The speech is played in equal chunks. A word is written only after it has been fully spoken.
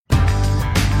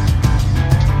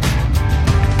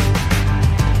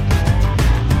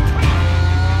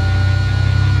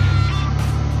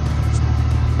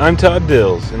I'm Todd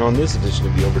Dills, and on this edition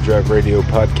of the Overdrive Radio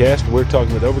Podcast, we're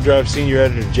talking with Overdrive Senior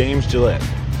Editor James Gillette,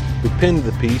 who penned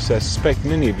the piece I suspect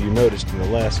many of you noticed in the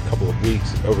last couple of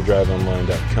weeks at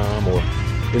overdriveonline.com or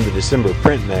in the December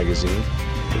print magazine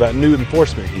about new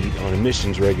enforcement heat on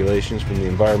emissions regulations from the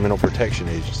Environmental Protection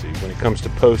Agency when it comes to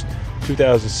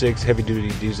post-2006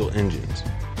 heavy-duty diesel engines.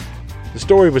 The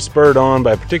story was spurred on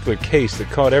by a particular case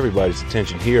that caught everybody's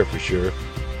attention here for sure,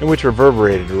 and which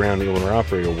reverberated around the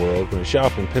owner-operator world when a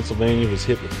shop in Pennsylvania was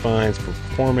hit with fines for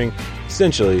performing,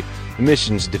 essentially,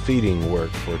 emissions-defeating work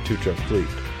for a two-truck fleet.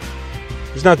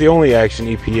 It's not the only action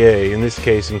EPA, in this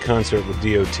case in concert with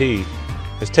DOT,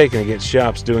 has taken against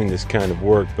shops doing this kind of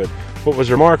work, but what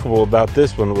was remarkable about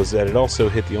this one was that it also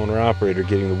hit the owner-operator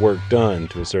getting the work done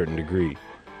to a certain degree.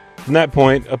 From that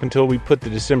point, up until we put the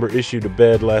December issue to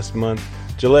bed last month,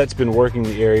 Gillette's been working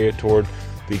the area toward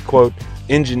the, quote,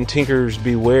 engine tinkers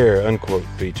beware, unquote,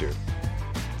 feature.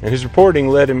 And his reporting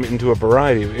led him into a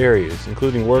variety of areas,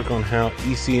 including work on how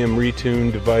ECM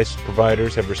retuned device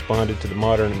providers have responded to the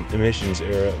modern emissions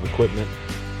era of equipment,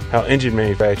 how engine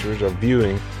manufacturers are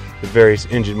viewing the various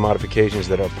engine modifications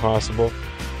that are possible,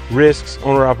 risks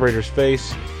owner-operators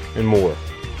face, and more.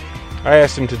 I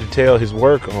asked him to detail his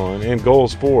work on and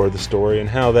goals for the story and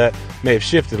how that may have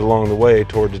shifted along the way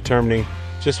toward determining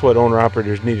just what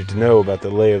owner-operators needed to know about the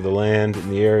lay of the land in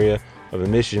the area of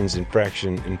emissions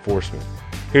infraction enforcement.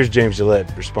 Here's James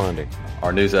Gillette responding.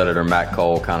 Our news editor, Matt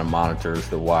Cole, kind of monitors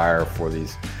the wire for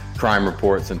these crime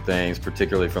reports and things,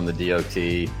 particularly from the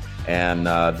DOT. And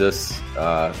this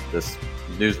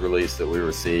news release that we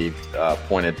received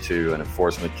pointed to an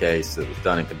enforcement case that was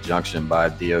done in conjunction by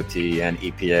DOT and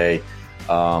EPA,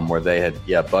 where they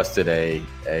had busted a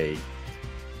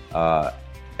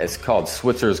it's called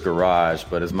Switzer's Garage,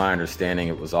 but as my understanding,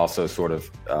 it was also sort of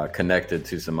connected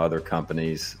to some other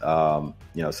companies, some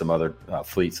other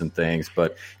fleets and things.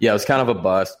 But yeah, it was kind of a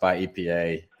bust by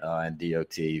EPA and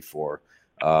DOT for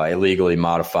illegally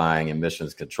modifying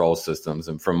emissions control systems.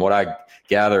 And from what I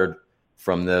gathered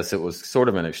from this, it was sort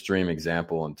of an extreme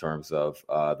example in terms of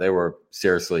they were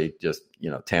seriously just,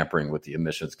 tampering with the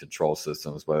emissions control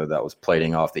systems, whether that was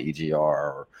plating off the EGR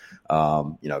or,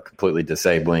 completely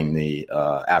disabling the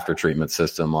after treatment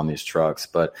system on these trucks.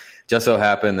 But just so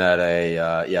happened that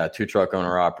a two truck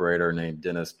owner operator named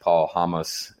Dennis Paul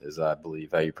Hamas, is I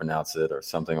believe how you pronounce it, or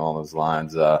something along those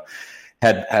lines,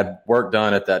 had work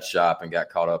done at that shop and got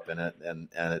caught up in it. And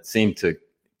it seemed to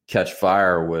catch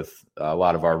fire with a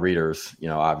lot of our readers,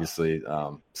 obviously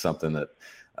something that,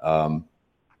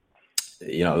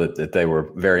 that they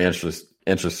were very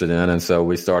interested in. And so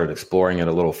we started exploring it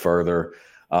a little further.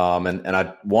 And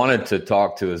I wanted to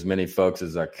talk to as many folks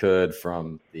as I could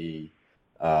from the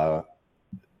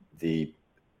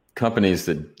companies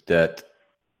that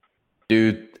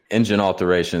do engine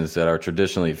alterations that are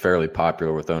traditionally fairly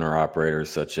popular with owner operators,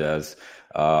 such as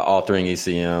altering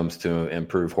ECMs to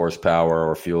improve horsepower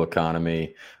or fuel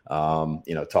economy.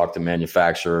 Talk to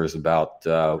manufacturers about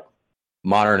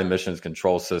modern emissions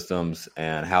control systems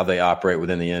and how they operate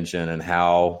within the engine, and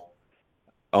how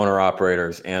owner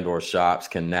operators and or shops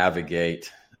can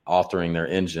navigate altering their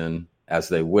engine as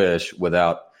they wish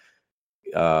without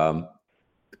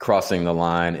crossing the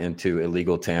line into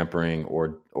illegal tampering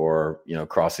or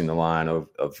crossing the line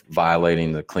of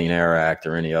violating the Clean Air Act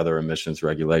or any other emissions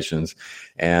regulations.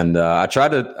 And I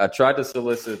tried to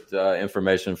solicit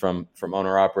information from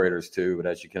owner operators too, but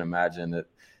as you can imagine, that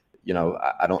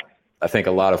I think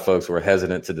a lot of folks were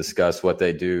hesitant to discuss what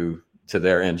they do to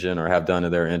their engine or have done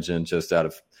to their engine, just out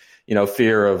of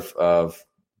fear of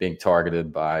being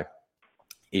targeted by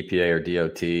EPA or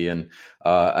DOT. And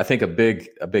I think a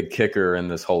big kicker in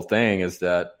this whole thing is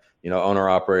that owner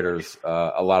operators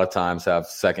a lot of times have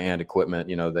secondhand equipment.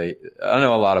 I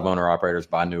know a lot of owner operators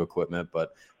buy new equipment, but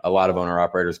a lot of owner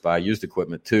operators buy used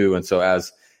equipment too. And so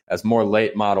as more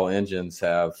late model engines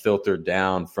have filtered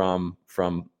down from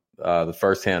the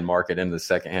first-hand market into the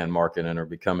second-hand market and are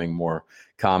becoming more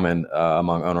common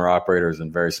among owner operators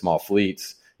and very small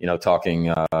fleets,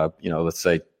 talking let's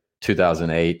say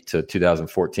 2008 to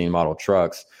 2014 model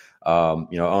trucks,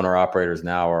 owner operators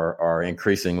now are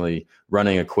increasingly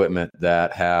running equipment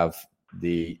that have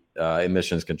the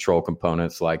emissions control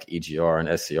components like EGR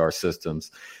and SCR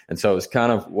systems. And so it's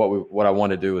kind of what I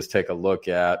want to do is take a look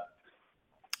at,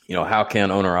 how can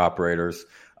owner operators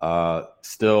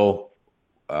still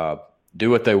do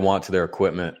what they want to their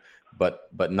equipment,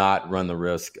 but not run the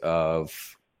risk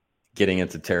of getting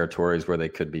into territories where they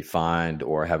could be fined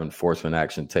or have enforcement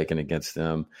action taken against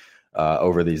them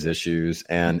over these issues.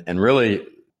 And really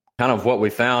kind of what we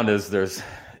found is there's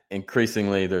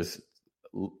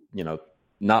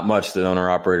not much that owner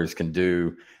operators can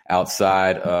do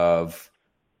outside of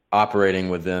operating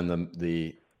within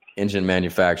the engine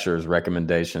manufacturer's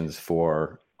recommendations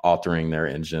for altering their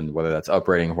engine, whether that's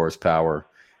uprating horsepower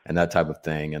and that type of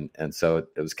thing. And so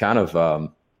it was kind of,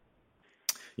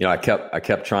 I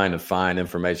kept trying to find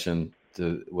information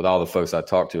with all the folks I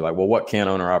talked to, like, well, what can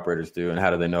owner operators do and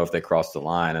how do they know if they cross the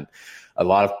line? And a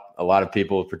lot of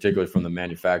people, particularly from the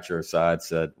manufacturer side,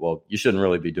 said, well, you shouldn't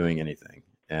really be doing anything.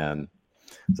 And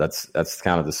that's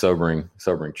kind of the sobering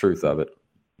truth of it.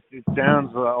 It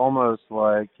sounds almost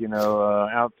like,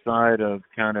 outside of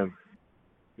kind of,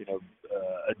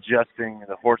 adjusting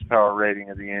the horsepower rating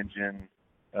of the engine,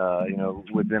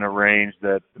 within a range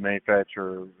that the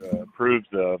manufacturer approves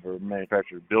of or the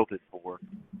manufacturer built it for.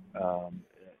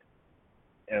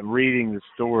 And reading the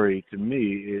story, to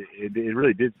me, it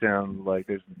really did sound like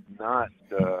there's not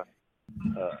a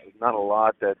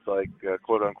lot that's like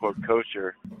quote unquote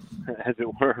kosher, as it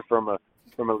were, from a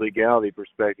legality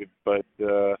perspective. But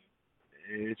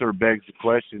it sort of begs the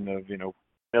question of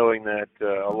knowing that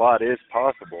a lot is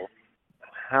possible.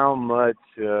 How much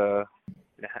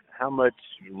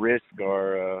risk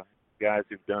are guys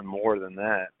who've done more than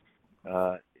that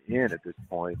in at this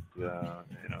point?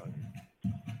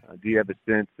 Do you have a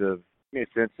sense of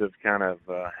kind of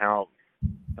how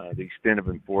the extent of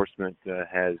enforcement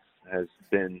has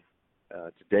been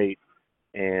to date,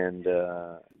 and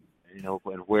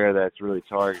and where that's really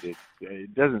targeted?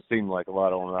 It doesn't seem like a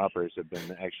lot of owner operators have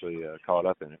been actually caught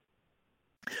up in it.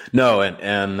 No,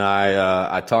 and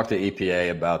I talked to EPA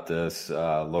about this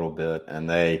a little bit, and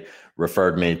they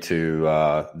referred me to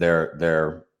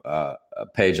their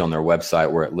page on their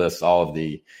website where it lists all of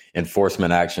the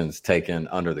enforcement actions taken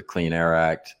under the Clean Air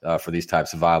Act for these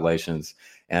types of violations.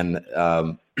 And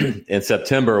in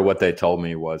September, what they told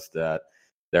me was that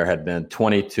there had been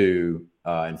 22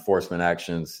 enforcement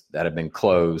actions that had been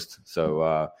closed.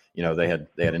 So they had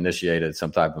initiated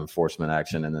some type of enforcement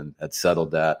action and then had settled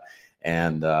that.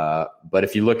 And but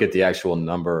if you look at the actual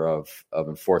number of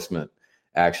enforcement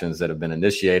actions that have been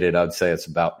initiated, I'd say it's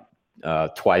about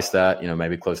twice that,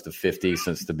 maybe close to 50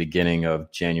 since the beginning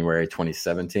of January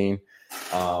 2017.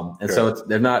 And so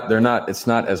it's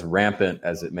not as rampant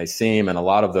as it may seem. And a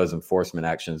lot of those enforcement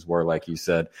actions were, like you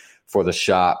said, for the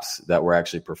shops that were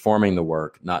actually performing the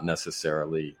work, not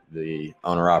necessarily the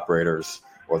owner operators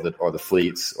or the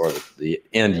fleets or the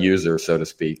end user, so to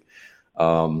speak.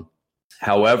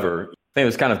 However, I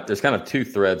think there's kind of two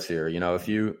threads here. If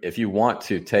you want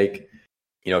to take,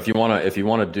 if you want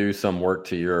to do some work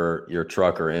to your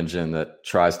truck or engine that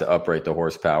tries to uprate the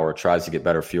horsepower, tries to get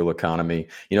better fuel economy,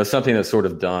 something that's sort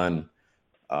of done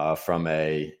from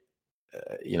a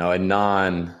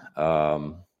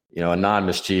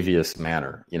non-mischievous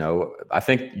manner. I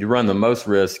think you run the most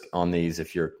risk on these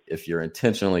if you're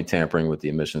intentionally tampering with the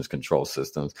emissions control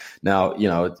systems. Now,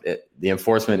 the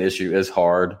enforcement issue is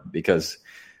hard because,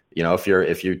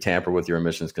 if you tamper with your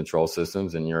emissions control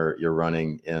systems and you're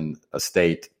running in a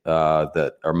state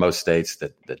most states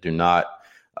that do not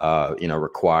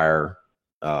require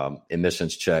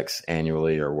emissions checks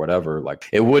annually or whatever, like,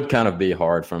 it would kind of be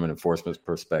hard from an enforcement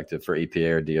perspective for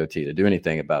EPA or DOT to do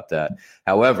anything about that.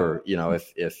 However,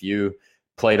 if you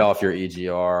played off your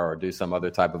EGR or do some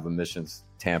other type of emissions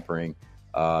tampering,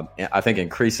 I think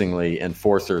increasingly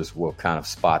enforcers will kind of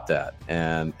spot that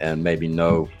and maybe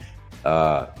know,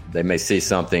 they may see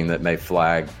something that may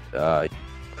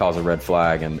cause a red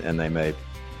flag, and they may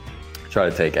try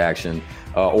to take action.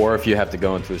 Or if you have to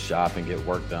go into a shop and get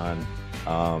work done,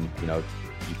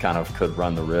 you kind of could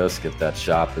run the risk, if that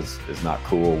shop is not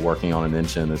cool working on an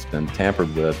engine that's been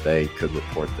tampered with, they could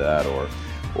report that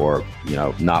or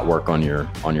not work on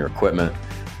your equipment.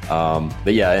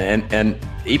 But yeah, and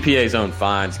EPA's own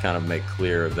fines kind of make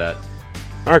clear that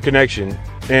our connection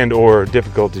and or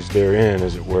difficulties therein,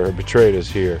 as it were, betrayed us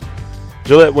here.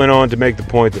 Gillette went on to make the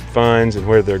point that fines and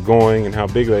where they're going and how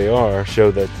big they are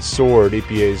show that the sword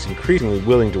EPA is increasingly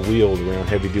willing to wield around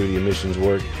heavy-duty emissions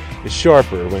work is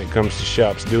sharper when it comes to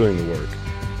shops doing the work.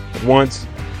 At once,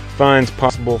 fines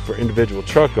possible for individual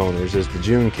truck owners, as the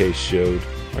June case showed,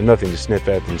 are nothing to sniff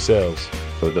at themselves.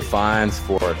 So the fines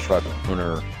for a truck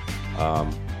owner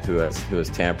who has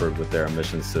tampered with their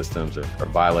emission systems or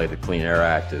violated the Clean Air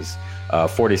Act is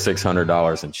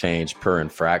 $4,600 and change per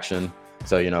infraction.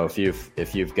 So if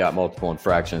you've got multiple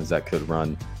infractions, that could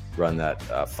run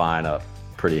that fine up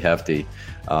pretty hefty.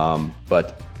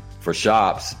 But for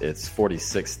shops, it's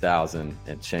 $46,000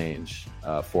 and change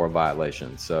for a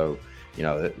violation. So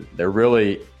they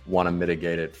really want to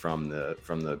mitigate it from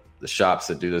the shops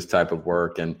that do this type of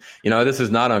work. And this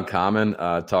is not uncommon.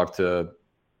 Talked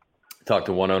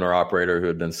to one owner operator who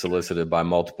had been solicited by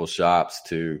multiple shops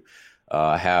to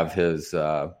have his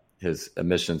his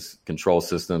emissions control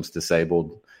systems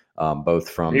disabled, both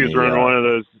from he was running one of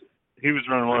those. He was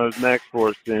running one of those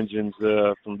MaxxForce engines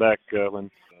from back when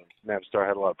Navistar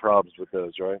had a lot of problems with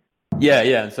those, right? Yeah.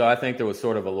 And so I think there was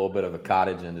sort of a little bit of a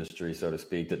cottage industry, so to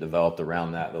speak, that developed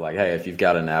around that. They're like, hey, if you've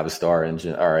got a Navistar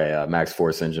engine or a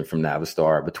MaxxForce engine from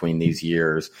Navistar between these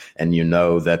years, and you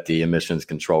know that the emissions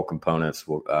control components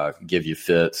will give you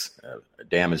fits,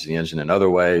 damage the engine in other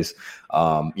ways,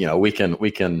 we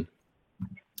can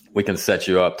set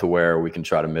you up to where we can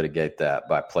try to mitigate that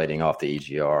by plating off the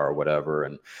EGR or whatever.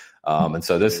 And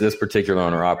so this particular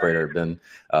owner operator had been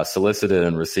solicited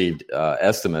and received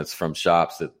estimates from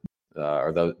shops that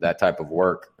that type of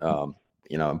work,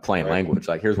 in plain language,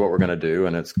 like here's what we're going to do,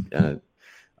 and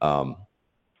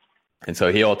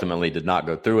so he ultimately did not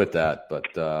go through with that, but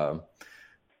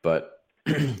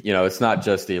it's not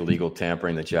just the illegal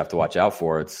tampering that you have to watch out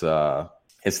for. It's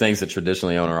things that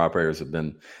traditionally owner operators have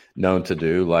been known to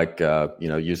do, like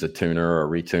use a tuner or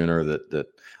a retuner that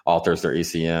alters their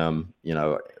ECM,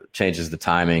 changes the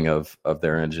timing of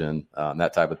their engine,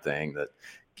 that type of thing that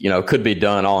could be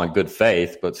done all in good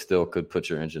faith, but still could put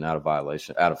your engine out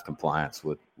of compliance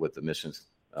with emissions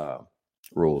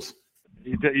rules.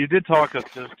 You did talk us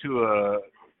to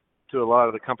a lot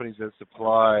of the companies that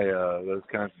supply those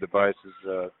kinds of devices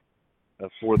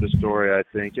for the story. I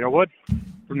think what,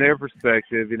 from their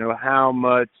perspective, how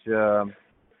much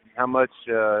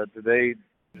do they,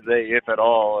 if at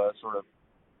all, sort of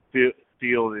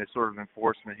feel the sort of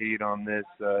enforcement heat on this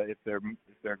if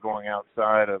they're going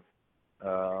outside of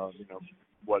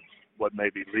what may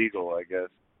be legal, I guess.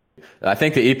 I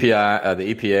think the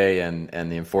EPA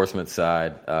and the enforcement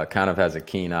side kind of has a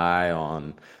keen eye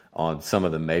on some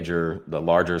of the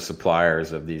larger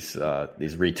suppliers of these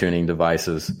retuning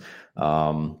devices,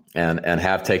 and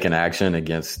have taken action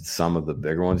against some of the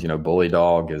bigger ones. Bully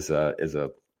Dog is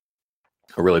a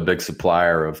really big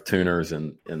supplier of tuners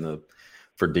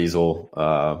for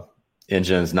diesel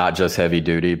engines, not just heavy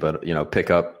duty, but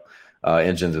pickup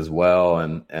engines as well,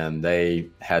 and they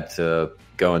had to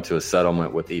go into a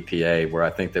settlement with EPA where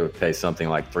I think they would pay something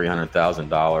like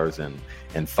 $300,000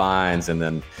 in fines, and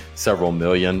then several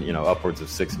million, upwards of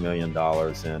 $6 million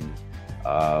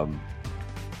in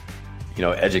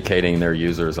educating their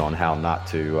users on how not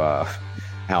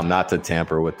to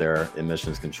tamper with their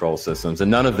emissions control systems.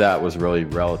 And none of that was really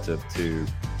relative to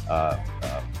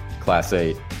Class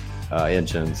 8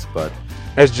 engines, but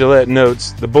as Gillette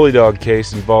notes, the Bully Dog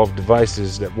case involved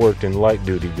devices that worked in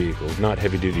light-duty vehicles, not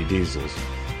heavy-duty diesels.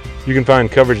 You can find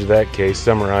coverage of that case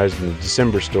summarized in the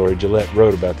December story Gillette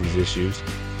wrote about these issues.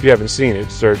 If you haven't seen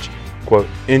it, search, quote,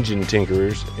 engine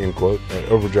tinkerers, end quote, at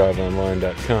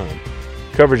overdriveonline.com.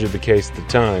 Coverage of the case at the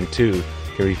time, too,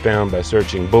 can be found by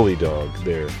searching Bully Dog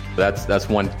there. That's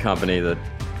one company that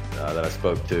I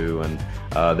spoke to, and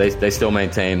they still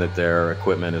maintain that their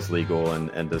equipment is legal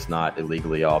and does not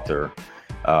illegally alter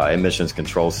emissions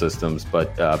control systems.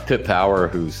 But Pitt Power,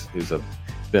 who's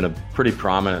been a pretty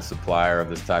prominent supplier of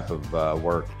this type of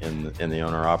work in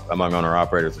the among owner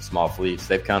operators of small fleets,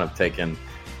 they've kind of taken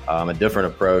a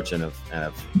different approach and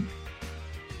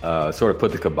have sort of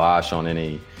put the kibosh on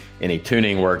any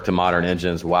tuning work to modern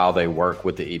engines while they work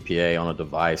with the EPA on a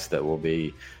device that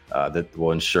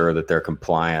will ensure that they're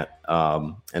compliant.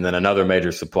 And then another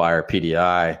major supplier,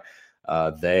 PDI,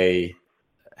 they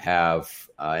have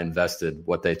invested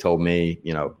what they told me,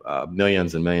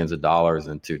 millions and millions of dollars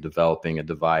into developing a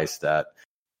device that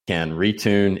can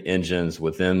retune engines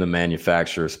within the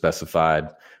manufacturer specified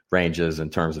ranges in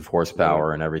terms of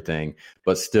horsepower and everything,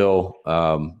 but still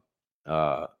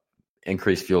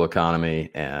increase fuel economy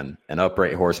and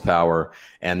uprate horsepower.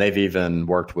 And they've even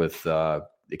worked with the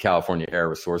California Air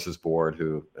Resources Board,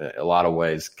 who in a lot of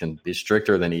ways can be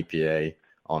stricter than EPA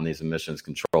on these emissions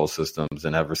control systems,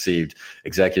 and have received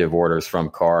executive orders from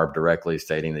CARB directly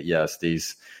stating that yes,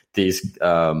 this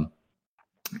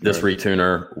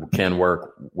retuner can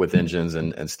work with engines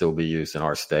and still be used in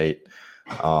our state.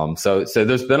 So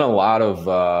there's been a lot of,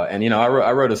 I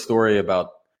wrote a story about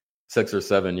 6 or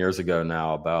 7 years ago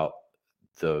now about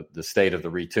the state of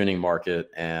the retuning market,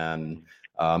 and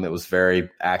it was very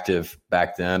active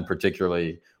back then,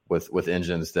 particularly with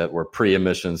engines that were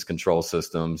pre-emissions control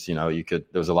systems. There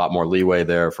was a lot more leeway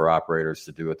there for operators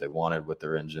to do what they wanted with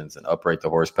their engines and uprate the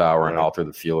horsepower and alter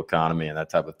the fuel economy and that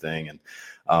type of thing. And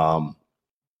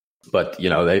but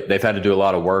they've had to do a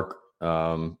lot of work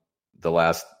the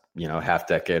last half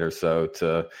decade or so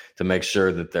to make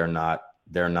sure that they're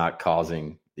not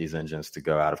causing these engines to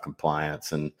go out of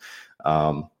compliance. And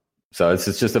so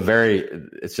it's just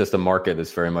a market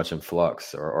that's very much in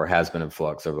flux, or has been in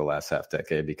flux over the last half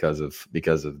decade because of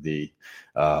the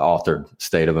altered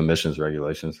state of emissions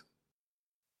regulations.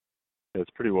 it's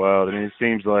pretty wild. I mean, it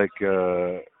seems like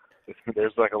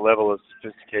there's like a level of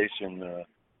sophistication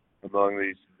among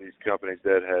these companies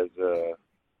that has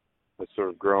sort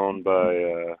of grown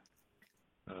by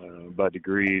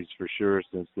degrees for sure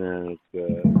since then.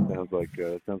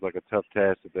 It sounds like a tough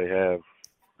task that they have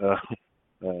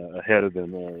ahead of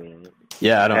them.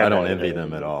 Yeah, I don't envy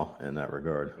them at all in that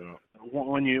regard.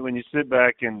 When you sit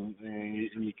back and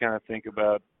you kind of think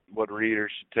about what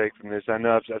readers should take from this, I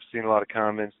know I've seen a lot of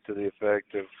comments to the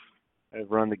effect of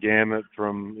run the gamut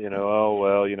from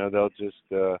they'll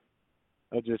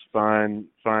just find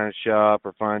a shop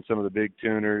or find some of the big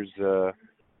tuners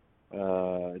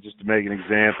just to make an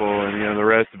example, and the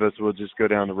rest of us will just go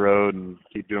down the road and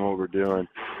keep doing what we're doing.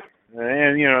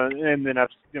 And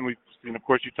then we've seen, of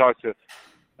course, you talked to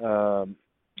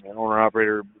owner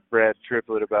operator Brad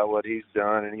Triplett about what he's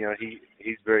done, and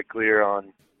he's very clear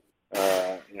on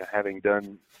having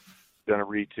done a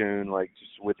retune like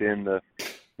just within the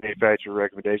manufacturer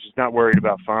recommendations. Not worried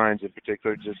about fines in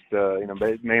particular, just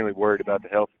mainly worried about the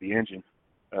health of the engine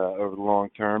over the long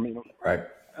term. Right.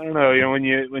 I don't know.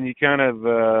 When you kind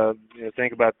of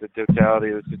think about the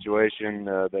totality of the situation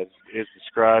that is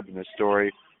described in this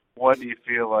story, what do you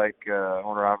feel like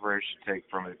owner operators should take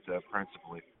from it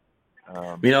principally?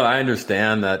 I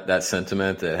understand that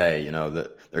sentiment that, hey,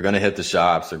 that they're going to hit the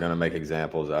shops, they're going to make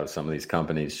examples out of some of these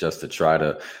companies just to try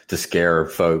to scare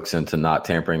folks into not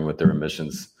tampering with their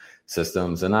emissions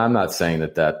systems. And I'm not saying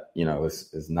that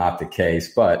is not the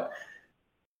case, but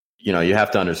you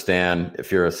have to understand,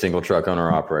 if you're a single truck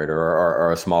owner operator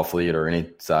or a small fleet or any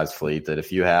size fleet, that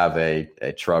if you have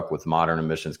a truck with modern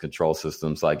emissions control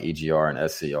systems like EGR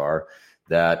and SCR,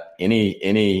 that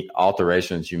any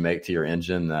alterations you make to your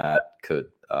engine that could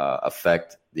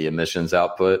affect the emissions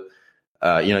output,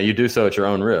 you do so at your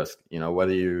own risk.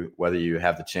 Whether you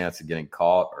have the chance of getting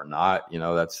caught or not,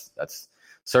 that's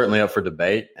certainly up for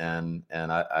debate. And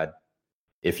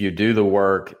if you do the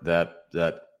work that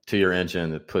to your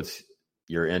engine that puts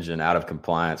your engine out of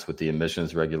compliance with the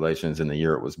emissions regulations in the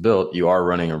year it was built, you are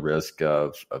running a risk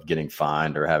of getting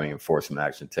fined or having enforcement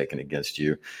action taken against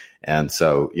you. And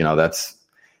so,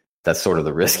 that's sort of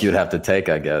the risk you'd have to take,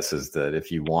 I guess, is that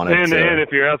if you wanted and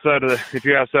if you're outside of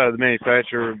the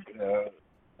manufacturer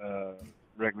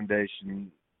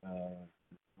recommendation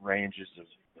ranges of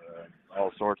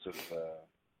all sorts of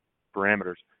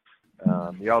parameters,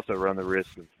 you also run the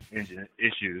risk of engine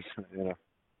issues.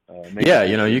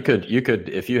 You could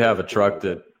if you have a truck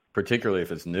that, particularly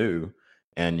if it's new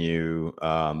and you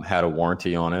had a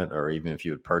warranty on it, or even if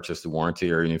you had purchased a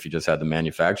warranty, or even if you just had the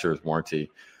manufacturer's warranty.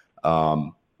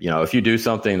 If you do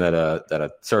something that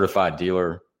a certified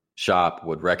dealer shop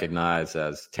would recognize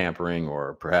as tampering,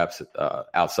 or perhaps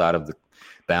outside of the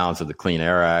bounds of the Clean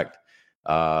Air Act,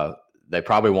 they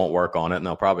probably won't work on it, and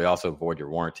they'll probably also void your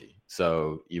warranty.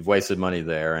 So you've wasted money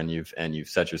there, and you've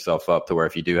set yourself up to where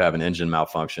if you do have an engine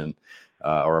malfunction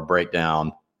or a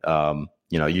breakdown,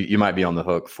 you might be on the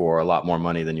hook for a lot more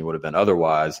money than you would have been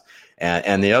otherwise.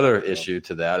 And the other issue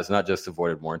to that is not just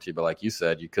avoided warranty, but like you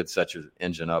said, you could set your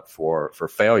engine up for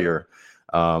failure.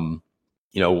 One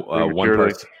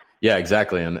person, yeah,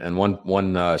 exactly. And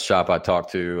one shop I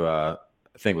talked to, I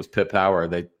think it was Pit Power.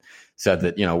 They said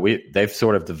that they've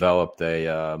sort of developed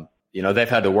they've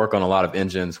had to work on a lot of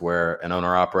engines where an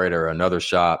owner operator or another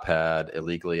shop had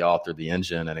illegally altered the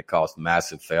engine, and it caused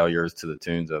massive failures to the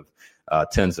tunes of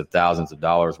tens of thousands of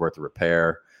dollars worth of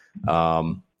repair.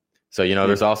 So,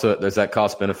 there's that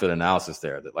cost benefit analysis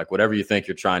there, that like whatever you think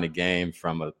you're trying to gain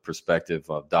from a perspective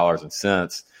of dollars and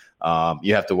cents,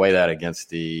 you have to weigh that against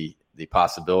the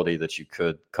possibility that you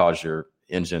could cause your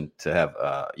engine to have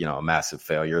a massive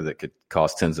failure that could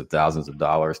cost tens of thousands of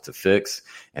dollars to fix.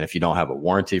 And if you don't have a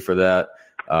warranty for that,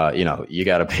 you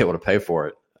got to be able to pay for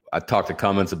it. I talked to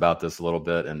Cummins about this a little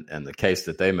bit, and the case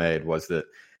that they made was that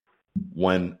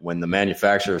when the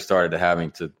manufacturer started to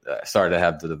have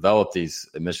to develop these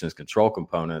emissions control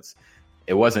components,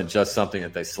 it wasn't just something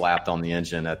that they slapped on the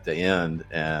engine at the end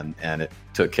and it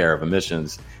took care of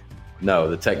emissions. No,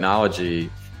 the technology,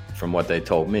 from what they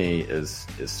told me, is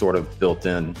sort of built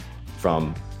in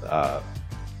from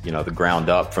the ground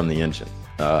up from the engine.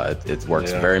 It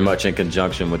works very much in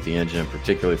conjunction with the engine,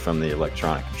 particularly from the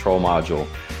electronic control module,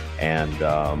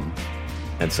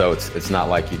 and so it's not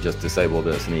like you just disable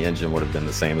this and the engine would have been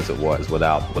the same as it was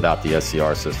without the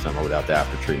SCR system or without the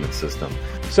after treatment system.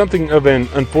 Something of an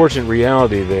unfortunate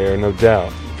reality there, no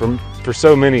doubt. For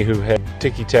so many who had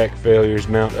ticky-tack failures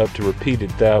mount up to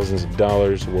repeated thousands of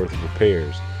dollars worth of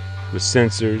repairs, with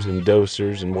sensors and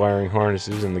dosers and wiring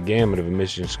harnesses and the gamut of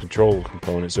emissions control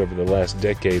components over the last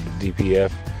decade of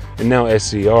DPF and now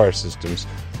SCR systems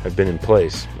have been in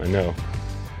place, I know.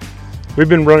 We've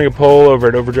been running a poll over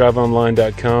at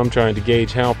overdriveonline.com trying to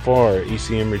gauge how far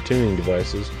ECM retuning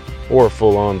devices, or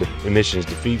full-on emissions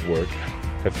defeat work,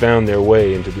 have found their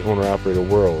way into the owner-operator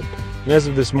world. And as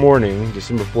of this morning,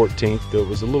 December 14th, though it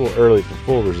was a little early for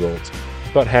full results,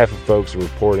 about half of folks are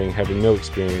reporting having no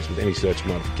experience with any such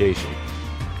modification.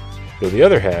 Though the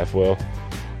other half, well,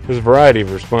 there's a variety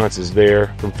of responses there,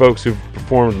 from folks who've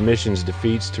performed emissions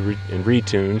defeats and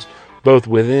retunes, both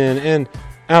within and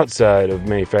outside of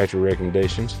manufacturer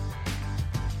recommendations.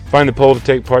 Find the poll to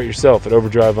take part yourself at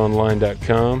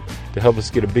overdriveonline.com to help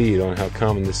us get a bead on how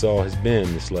common this all has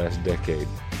been this last decade.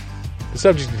 The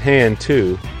subject at hand,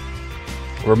 too,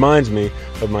 reminds me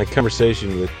of my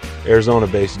conversation with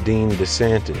Arizona-based Dean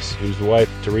DeSantis, whose wife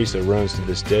Teresa runs to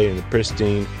this day in the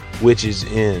pristine Witches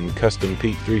Inn custom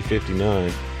Pete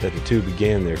 359 that the two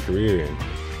began their career in.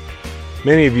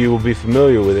 Many of you will be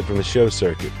familiar with it from the show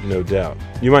circuit, no doubt.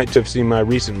 You might have seen my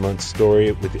recent month's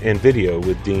story and video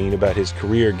with Dean about his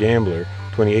Career Gambler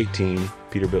 2018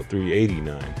 Peterbilt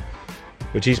 389,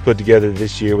 which he's put together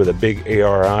this year with a big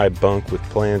ARI bunk with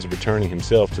plans of returning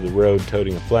himself to the road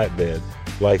toting a flatbed,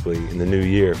 likely in the new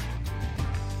year.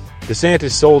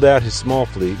 DeSantis sold out his small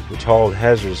fleet, which hauled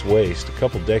hazardous waste, a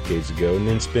couple decades ago, and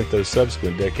then spent those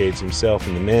subsequent decades himself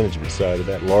in the management side of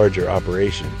that larger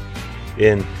operation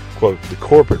in, quote, the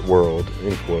corporate world,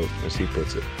 end quote, as he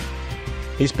puts it.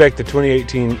 He spec'd the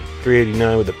 2018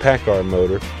 389 with a PACCAR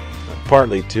motor,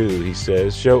 partly to, he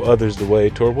says, show others the way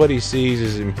toward what he sees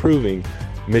as improving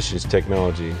emissions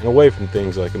technology and away from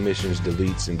things like emissions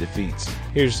deletes and defeats.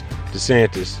 Here's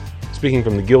DeSantis speaking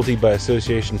from the Guilty by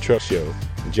Association truck show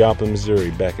in Joplin, Missouri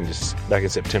back in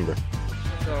September.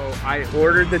 So I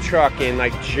ordered the truck in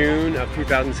like June of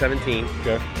 2017.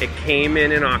 Okay. It came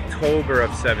in October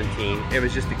of 17. It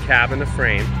was just a cab and the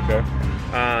frame.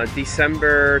 Okay.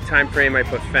 December time frame, I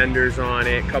put fenders on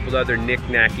it, a couple other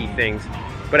knick-knacky things.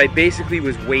 But I basically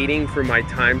was waiting for my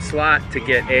time slot to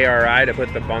get ARI to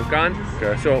put the bunk on.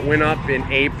 Okay. So it went up in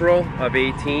April of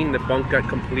 18. The bunk got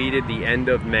completed the end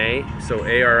of May. So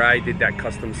ARI did that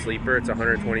custom sleeper. It's a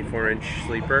 124-inch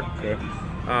sleeper. Okay.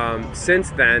 Since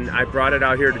then, I brought it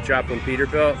out here to Joplin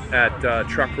Peterbilt at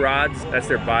Truck Rods. That's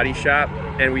their body shop.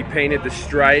 And we painted the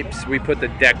stripes. We put the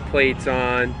deck plates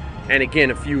on. And again,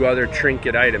 a few other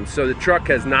trinket items. So the truck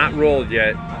has not rolled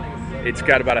yet. It's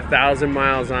got about 1,000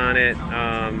 miles on it.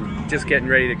 Just getting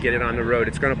ready to get it on the road.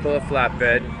 It's going to pull a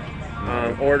flatbed.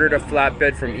 Ordered a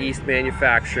flatbed from East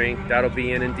Manufacturing. That'll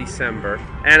be in December.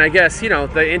 And I guess, you know,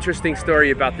 the interesting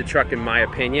story about the truck, in my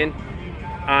opinion,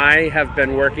 I have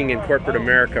been working in corporate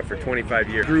America for 25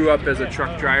 years. Grew up as a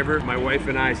truck driver. My wife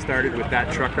and I started with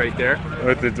that truck right there.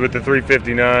 With the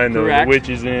 359, the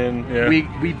Witches Inn. Yeah.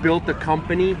 We built a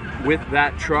company with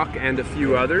that truck and a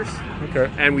few others.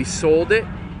 Okay. And we sold it.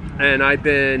 And I've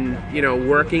been, you know,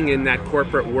 working in that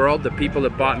corporate world. The people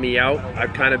that bought me out,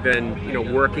 I've kind of been, you know,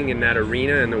 working in that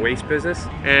arena in the waste business.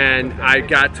 And I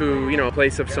got to, you know, a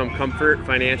place of some comfort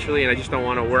financially, and I just don't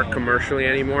want to work commercially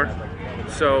anymore.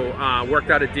 So worked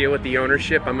out a deal with the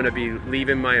ownership. I'm going to be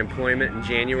leaving my employment in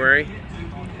January.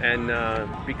 And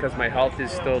because my health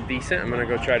is still decent, I'm going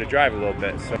to go try to drive a little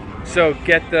bit. So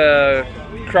get the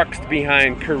crux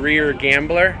behind Career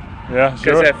Gambler. Yeah,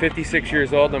 sure. Because at 56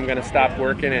 years old, I'm going to stop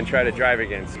working and try to drive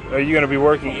again. Are you going to be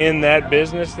working in that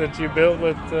business that you built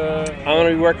with? I'm going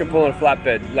to be working pulling a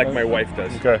flatbed like my wife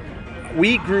does. Okay.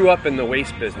 We grew up in the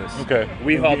waste business. Okay.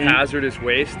 We hauled hazardous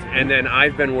waste, and then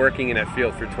I've been working in that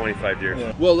field for 25 years.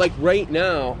 Yeah. Well, like right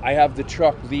now, I have the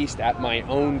truck leased at my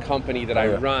own company that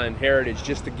I run, Heritage,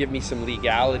 just to give me some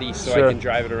legality so I can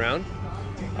drive it around.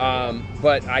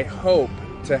 But I hope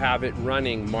to have it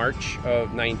running March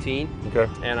of 19.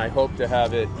 Okay. And I hope to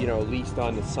have it, you know, leased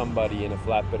on to somebody in a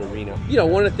flatbed arena. You know,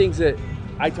 one of the things that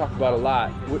I talk about a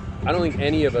lot, I don't think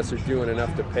any of us are doing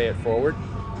enough to pay it forward.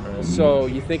 Right. So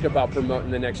you think about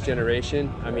promoting the next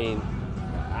generation. I mean,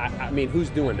 who's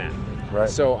doing that? Right.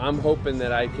 So I'm hoping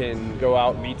that I can go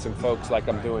out and meet some folks like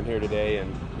I'm doing here today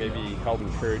and maybe help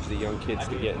encourage the young kids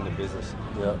to get in the business.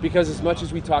 Yeah. Because as much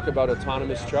as we talk about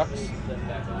autonomous trucks,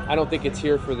 I don't think it's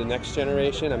here for the next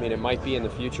generation. I mean, it might be in the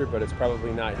future, but it's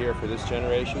probably not here for this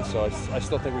generation. So I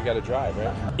still think we got to drive,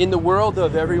 right? In the world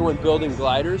of everyone building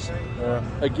gliders,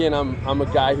 again, I'm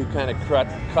a guy who kind of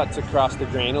cuts across the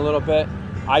grain a little bit.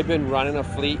 I've been running a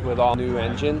fleet with all new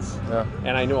engines,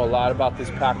 and I know a lot about this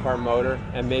PACCAR motor,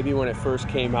 and maybe when it first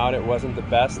came out, it wasn't the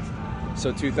best.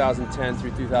 So 2010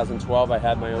 through 2012, I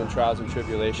had my own trials and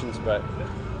tribulations,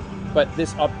 but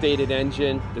this updated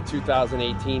engine, the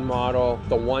 2018 model,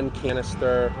 the one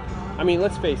canister, I mean,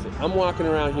 let's face it, I'm walking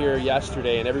around here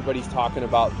yesterday, and everybody's talking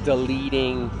about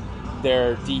deleting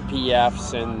their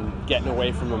DPFs and getting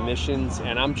away from emissions,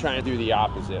 and I'm trying to do the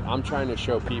opposite. I'm trying to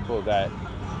show people that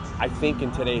I think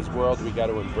in today's world we got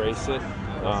to embrace it.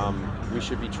 We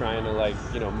should be trying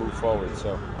to move forward.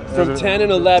 So from 10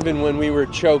 and 11 when we were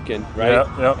choking, right?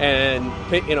 Yep. And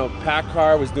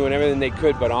PACCAR was doing everything they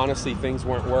could, but honestly things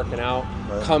weren't working out.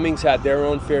 Right. Cummins had their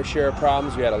own fair share of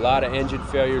problems. We had a lot of engine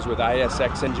failures with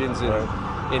ISX engines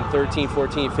in 13,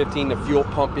 14, 15. The fuel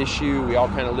pump issue, we all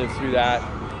kind of lived through that.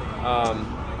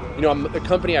 The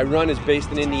company I run is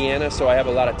based in Indiana, so I have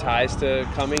a lot of ties to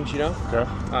Cummins, Okay.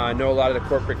 I know a lot of the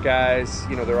corporate guys,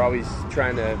 they're always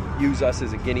trying to use us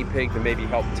as a guinea pig to maybe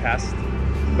help test.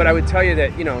 But I would tell you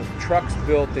that, trucks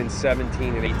built in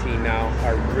 17 and 18 now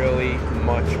are really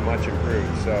much, much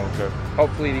improved. So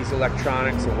hopefully these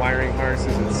electronics and wiring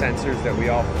harnesses and sensors that we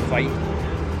all fight.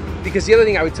 Because the other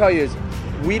thing I would tell you is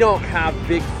we don't have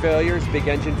big failures, big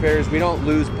engine failures. We don't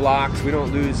lose blocks. We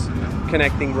don't lose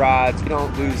connecting rods. We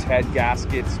don't lose head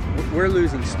gaskets. We're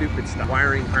losing stupid stuff.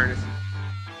 Wiring harnesses.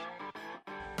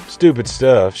 Stupid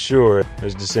stuff, sure,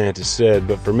 as DeSantis said,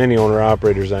 but for many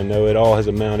owner-operators I know, it all has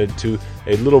amounted to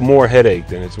a little more headache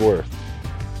than it's worth.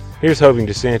 Here's hoping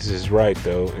DeSantis is right,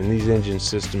 though, and these engine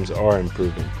systems are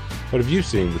improving. What have you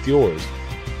seen with yours?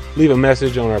 Leave a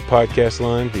message on our podcast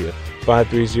line via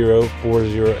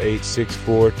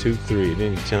 530-408-6423 at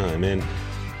any time. And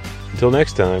until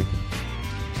next time,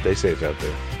 stay safe out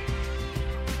there.